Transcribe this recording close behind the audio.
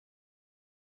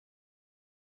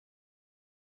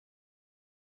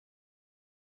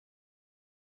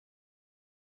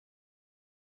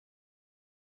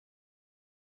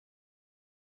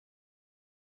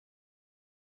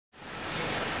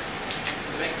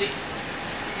seat.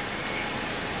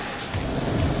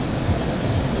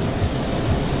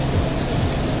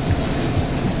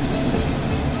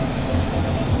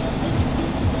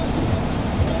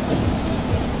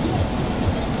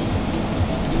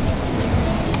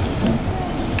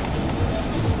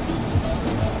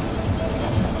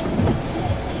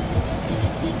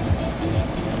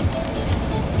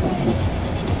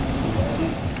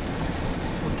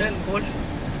 Hotel,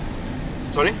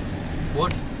 Sorry?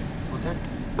 what? Hotel?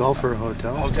 Golfer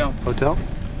hotel. Hotel. Hotel?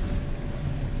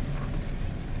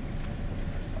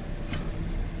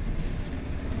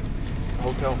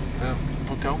 Hotel.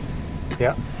 Hotel.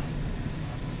 Yeah.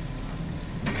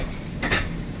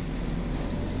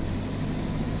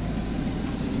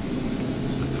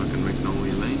 Is it fucking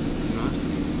Magnolia Lane? Nice.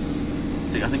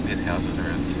 See, I think there's houses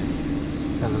around too.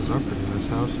 Yeah, those are pretty nice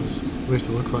houses. At least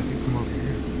it looks like it from over here.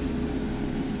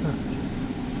 Huh.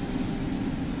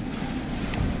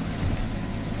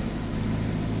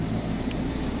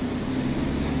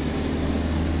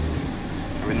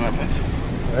 Are we in the right place?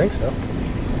 I think so.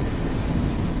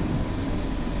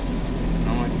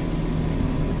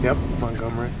 Yep,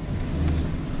 Montgomerie.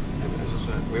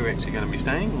 Where we're actually going to be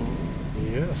staying? Or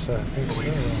Yes, I think so.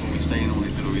 we stay in all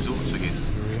these little resorts, I guess.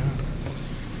 Yeah.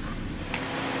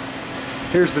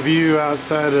 Here's the view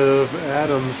outside of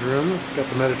Adam's room. Got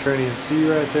the Mediterranean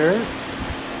Sea right there.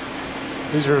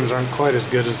 These rooms aren't quite as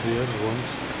good as the other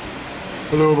ones.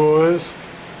 Hello, boys.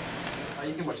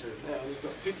 You can watch it. Yeah, we've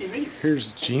got 2 TVs.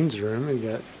 Here's Jean's room. We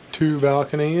got 2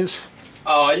 balconies.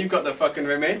 Oh, you've got the fucking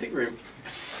romantic room.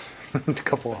 A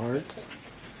couple of hearts.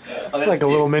 Oh, It's like a cute.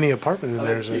 little mini apartment in Oh,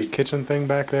 there. that's There's a cute. kitchen thing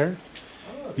back there.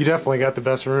 You definitely got the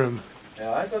best room.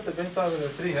 Yeah, I got the best out of the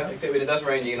 3 houses. Except when it does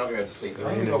rain, you're not going to be able to sleep. Rain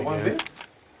I've only got one again. bed.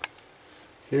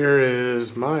 Here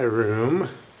is my room.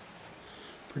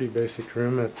 Pretty basic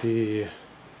room at the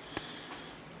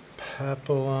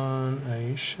Papillon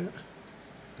Ayscha.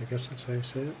 I guess that's how you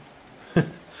say it.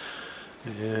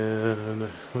 And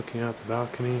looking out the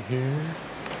balcony here.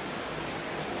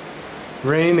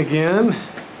 Rain again.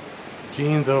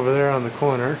 Jean's over there on the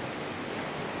corner.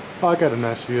 Oh, I got a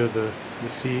nice view of the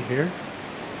sea here.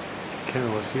 Can't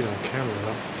really see it on camera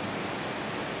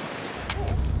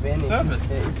though. Service.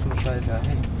 Der ist ein Schalter.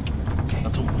 Hey.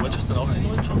 Achso, wolltest du denn auch in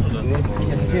Deutschland, oder? Nee,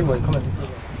 jetzt filmen wollen. Komm, jetzt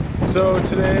filmen. So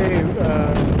today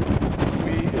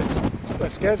it's a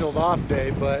scheduled off day,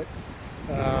 but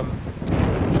we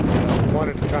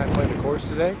wanted to try and play the course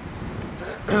today.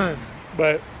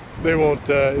 But they won't.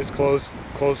 It's closed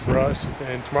for us,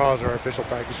 and tomorrow's our official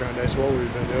practice round day. So what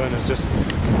we've been doing is just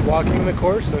walking the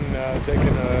course and taking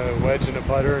a wedge and a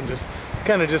putter and just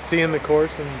kind of just seeing the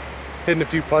course and hitting a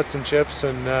few putts and chips,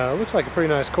 and it looks like a pretty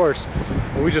nice course.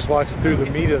 But we just walked through the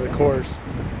meat of the course,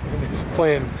 and it's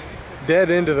playing dead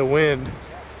into the wind.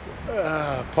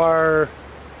 Par.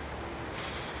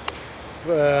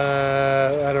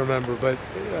 I don't remember, but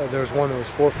there was one that was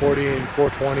 440 and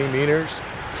 420 meters.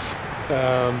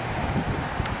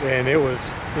 And it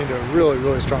was into a really,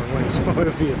 really strong wind, so it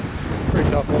would be a pretty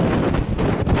tough one.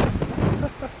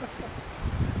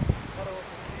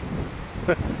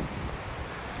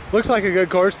 Looks like a good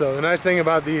course though. The nice thing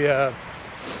about the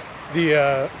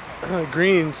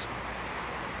greens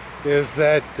is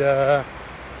that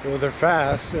well, they're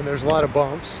fast and there's a lot of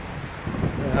bumps,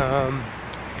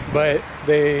 but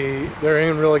they're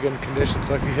in really good condition.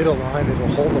 So if you hit a line, it'll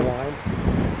hold the line.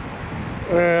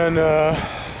 And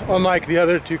unlike the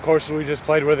other 2 courses we just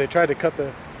played, where they tried to cut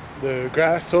the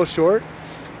grass so short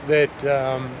that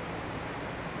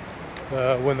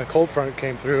when the cold front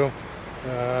came through,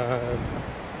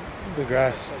 the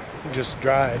grass just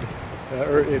dried,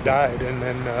 or it died, and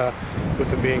then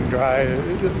with it being dry,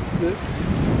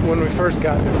 when we first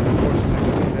got there, the course was in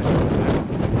good condition, and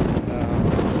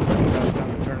then by the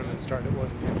time the tournament started, it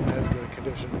wasn't in as good a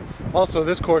condition. Also,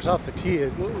 this course off the tee,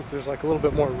 there's like a little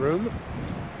bit more room.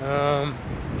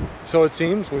 So it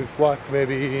seems we've walked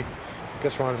maybe, I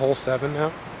guess we're on hole 7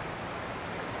 now.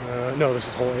 No, this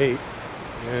is hole 8.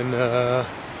 And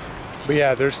but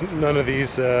yeah, there's none of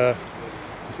these.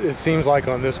 It seems like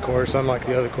on this course, unlike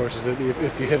the other courses, that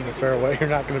if you hit in the fairway, you're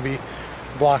not going to be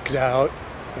blocked out,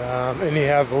 and you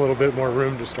have a little bit more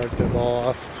room to start the ball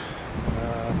off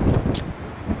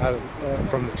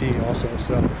from the tee also.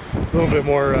 So a little bit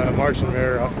more margin of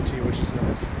error off the tee, which is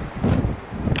nice.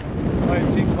 Well,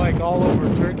 it seems like all over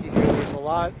Turkey here, there's a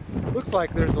lot. Looks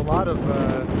like there's a lot of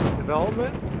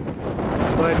development,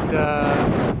 but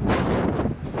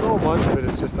so much of it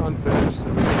is just unfinished. I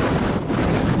mean,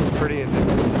 this is pretty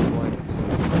individual. Like, it's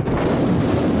just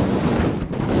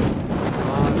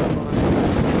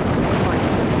like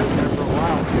it's been there for a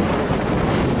while too.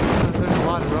 There's a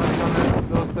lot of rust on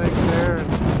those things there, and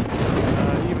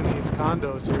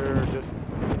condos here just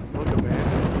look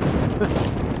abandoned.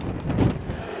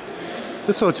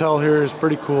 This hotel here is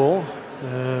pretty cool.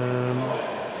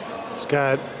 It's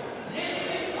got,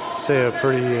 say,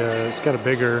 it's got a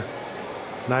bigger,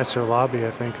 nicer lobby,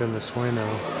 I think, than the Sueno.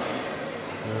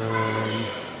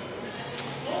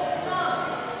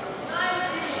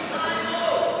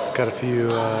 It's got a few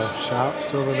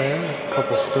shops over there, a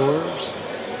couple stores,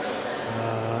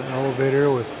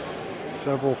 elevator with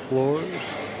several floors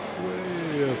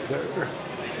way up there.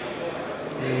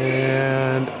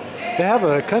 And they have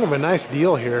a kind of a nice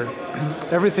deal here.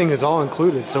 Everything is all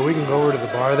included, so we can go over to the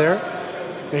bar there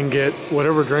and get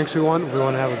whatever drinks we want. If we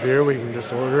want to have a beer, we can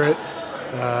just order it.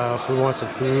 If we want some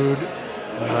food,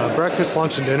 breakfast,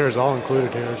 lunch, and dinner is all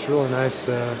included here. It's really nice.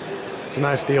 It's a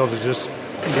nice deal to just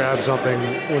grab something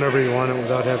whenever you want it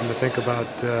without having to think about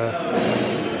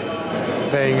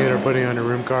paying it or putting it on your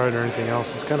room card or anything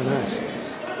else. It's kind of nice.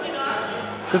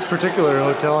 This particular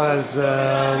hotel has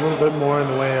a little bit more in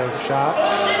the way of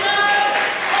shops.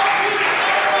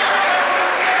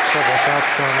 Several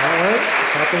shops down that way.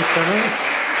 Shopping center.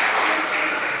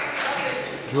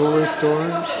 Jewelry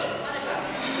stores.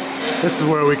 This is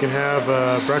where we can have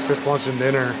breakfast, lunch, and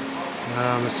dinner.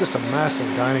 It's just a massive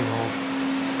dining hall.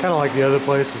 Kind of like the other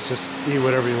place, it's just eat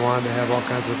whatever you want. They have all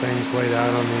kinds of things laid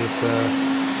out on these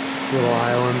little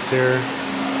islands here.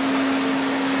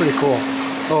 Pretty cool.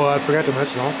 Oh, I forgot to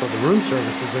mention also the room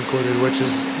service is included, which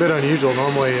is a bit unusual.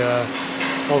 Normally,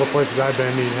 all the places I've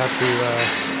been, you have to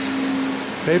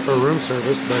pay for room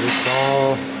service, but it's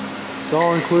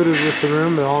all included with the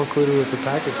room and all included with the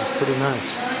package. It's pretty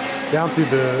nice. Down through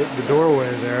the doorway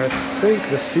there, I think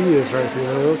the sea is right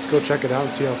there. Let's go check it out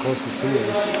and see how close the sea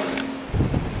is.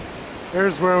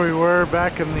 There's where we were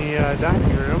back in the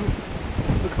dining room.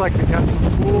 Looks like they got some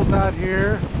pools out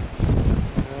here.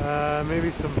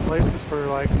 Maybe some places for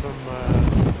like some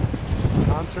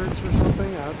concerts or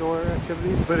something, outdoor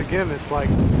activities. But again, it's like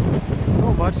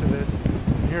so much of this.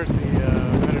 And here's the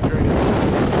Mediterranean.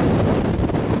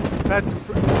 That's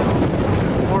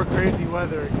just more crazy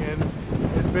weather again.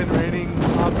 It's been raining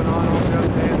off and on all throughout the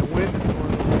day, and the wind is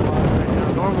blowing a lot right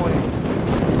now. Normally,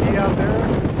 the sea out there, I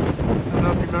don't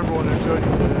know if you remember when I showed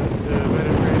you the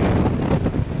Mediterranean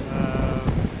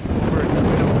over at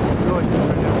Sueno, which is really just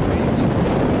right down the beach.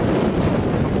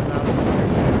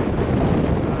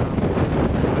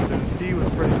 The sea was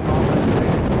pretty calm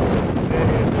today,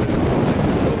 and the wind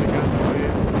has really got the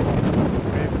waves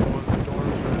going, the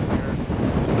storms right there.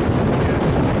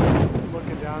 And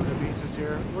looking down the beaches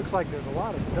here, it looks like there's a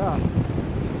lot of stuff.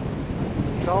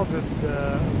 It's all just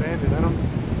abandoned.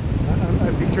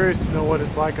 I'd be curious to know what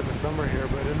it's like in the summer here,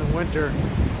 but in the winter,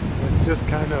 it's just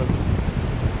kind of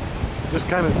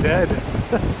dead.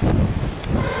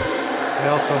 They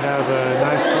also have a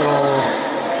nice little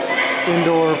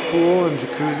indoor pool and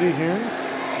jacuzzi here.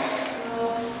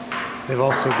 They've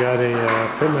also got a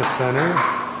fitness center.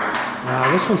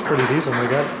 This one's pretty decent. They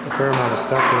got a fair amount of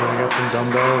stuff here. They got some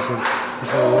dumbbells, and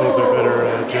this is a little bit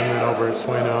better gym than over at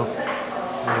Sueno.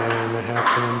 And they have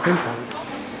some ping pong.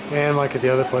 And like at the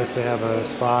other place, they have a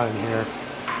spa in here.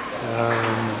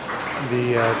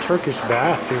 The Turkish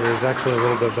bath here is actually a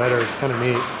little bit better. It's kind of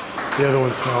neat. The other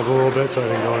one smelled a little bit, so I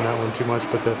didn't go in that one too much.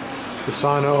 But the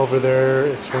sauna over there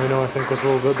at Sueno, I think, was a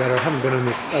little bit better. I haven't been in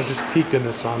this. I just peeked in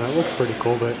this sauna. It looks pretty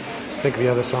cool, but I think the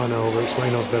other sauna over at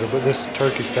Sueno is better. But this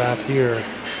Turkish bath here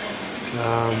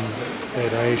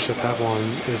at Ayscha Papillon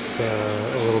is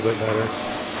a little bit better.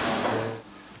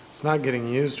 It's not getting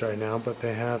used right now, but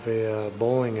they have a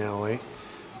bowling alley,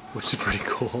 which is pretty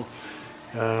cool.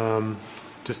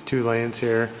 Just 2 lanes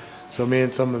here. So me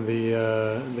and some of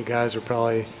the guys are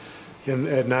probably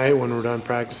at night when we're done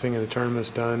practicing and the tournament's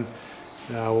done.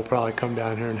 We'll probably come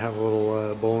down here and have a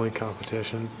little bowling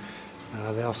competition.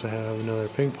 They also have another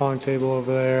ping pong table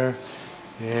over there,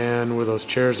 and where those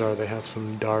chairs are, they have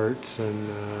some darts, and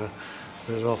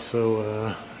there's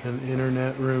also an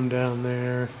internet room down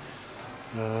there.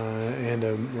 And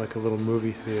like a little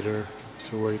movie theater,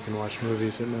 so where you can watch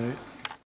movies at night.